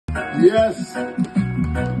Yes,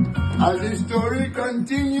 as the story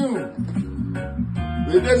continues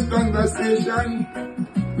with this conversation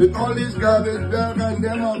with all these garbage bags and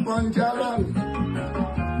them upon Jalan.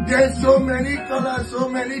 There's so many colors, so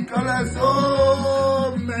many colors,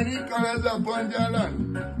 so many colors upon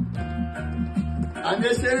Jalan. And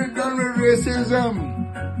they say they're done with racism.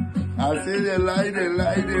 I say they lie, they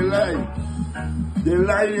lie, they lie. They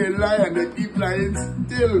lie, and they keep lying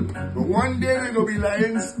still. But one day they're going to be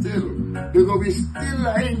lying still. They're going to be still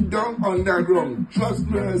lying down underground. Trust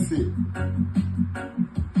me, I say.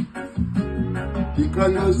 The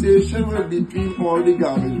conversation will be between all the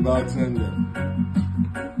garbage bags and them.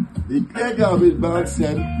 The clear garbage bags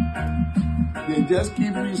said, they just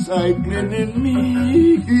keep recycling in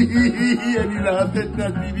me. And you laugh at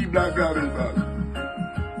that be the black garbage bag.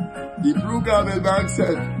 The blue garbage bag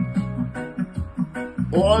said,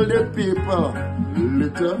 all the paper,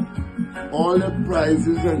 litter, all the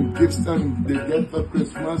prizes and gifts and they get for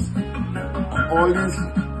Christmas, all these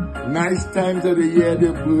nice times of the year,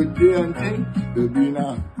 their birthday and things, they'll be in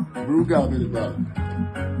a blue garbage bag.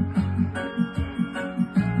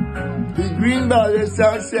 The green bag, they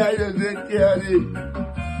start saying they take care of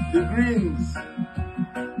the greens,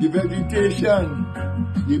 the vegetation,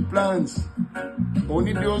 the plants.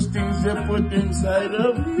 Only those things they put inside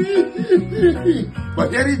of me.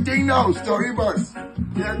 But anything now, story bus.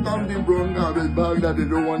 Here comes the brown garbage bag that they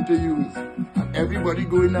don't want to use. And everybody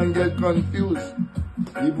going and get confused.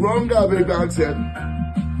 The brown garbage bag said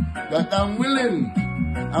that I'm willing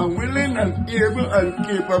and able and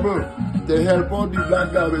capable to help out the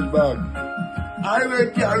black garbage bag. I will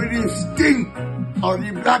carry the stink of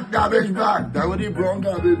the black garbage bag. That's what the brown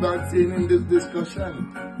garbage bag saying in this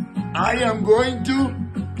discussion. I am going to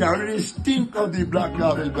carry the stink of the black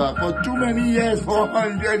garbage bag for too many years,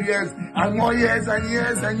 400 years, and more years and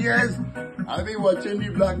years and years. I've been watching the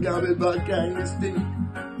black garbage bag carrying the stink.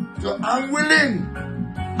 So I'm willing.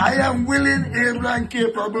 I am willing, able and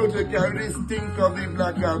capable to carry the stink of the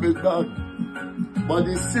black garbage bag. But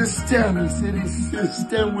the system, he said the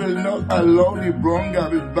system will not allow the brown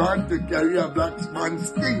garbage bag to carry a black man's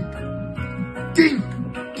stink. Think.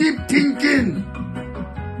 Keep thinking.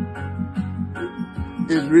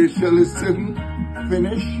 Is racialism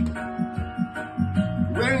finished?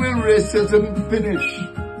 When will racism finish?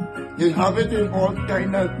 They have it in all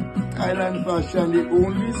kind of Thailand fashion. The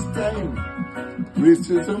only time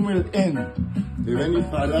racism will end is when the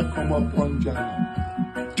Father come upon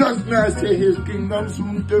Jalan. Just now I say his kingdom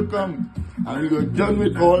soon to come. And we go done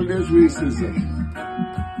with all this racism.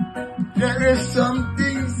 There is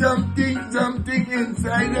something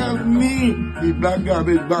inside of me. The black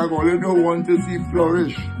garbage bag only don't want to see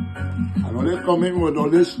flourish. And only come in with all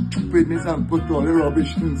this stupidness and put all the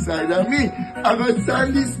rubbish inside of me. I go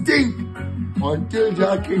stand this stink until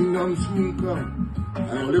your kingdom soon come.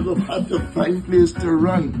 And only go have to find place to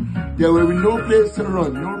run. There will be no place to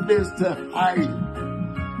run, no place to hide.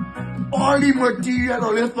 All the material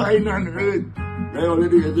only find on earth. Where only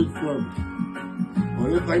they get it from?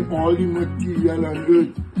 Only find all the material on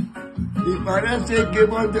earth. The Father said,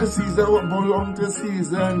 give unto Caesar what belongs to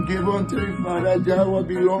Caesar, and give unto the Father Jah what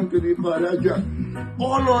belongs to the Father Jah.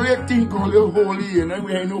 All they think all the holy, you know,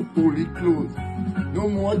 we ain't no holy clothes. No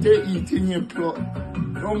more they eating your cloth.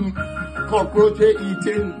 No cockroach they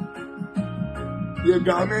eating your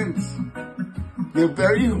garments. You're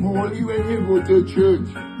very holy when you go to church.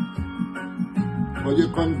 But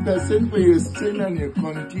you're confessing for your sin and you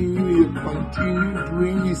continue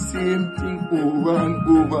doing the same thing over and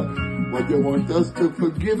over. But they want us to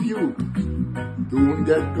forgive you. Don't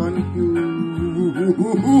get confused.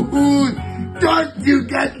 Don't you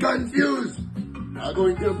get confused. I'm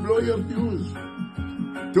going to blow your fuse.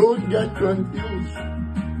 Don't get confused.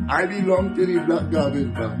 I belong to the black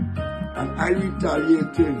garbage bag. And I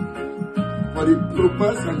retaliating for the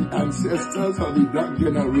purpose and ancestors of the black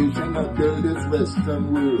generation that built this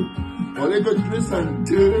Western world. All they go twist and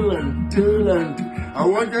turn. I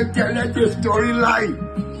want to tell that your story lie.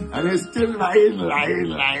 And it's still lying.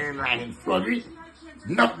 Sorry,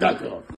 knock that off.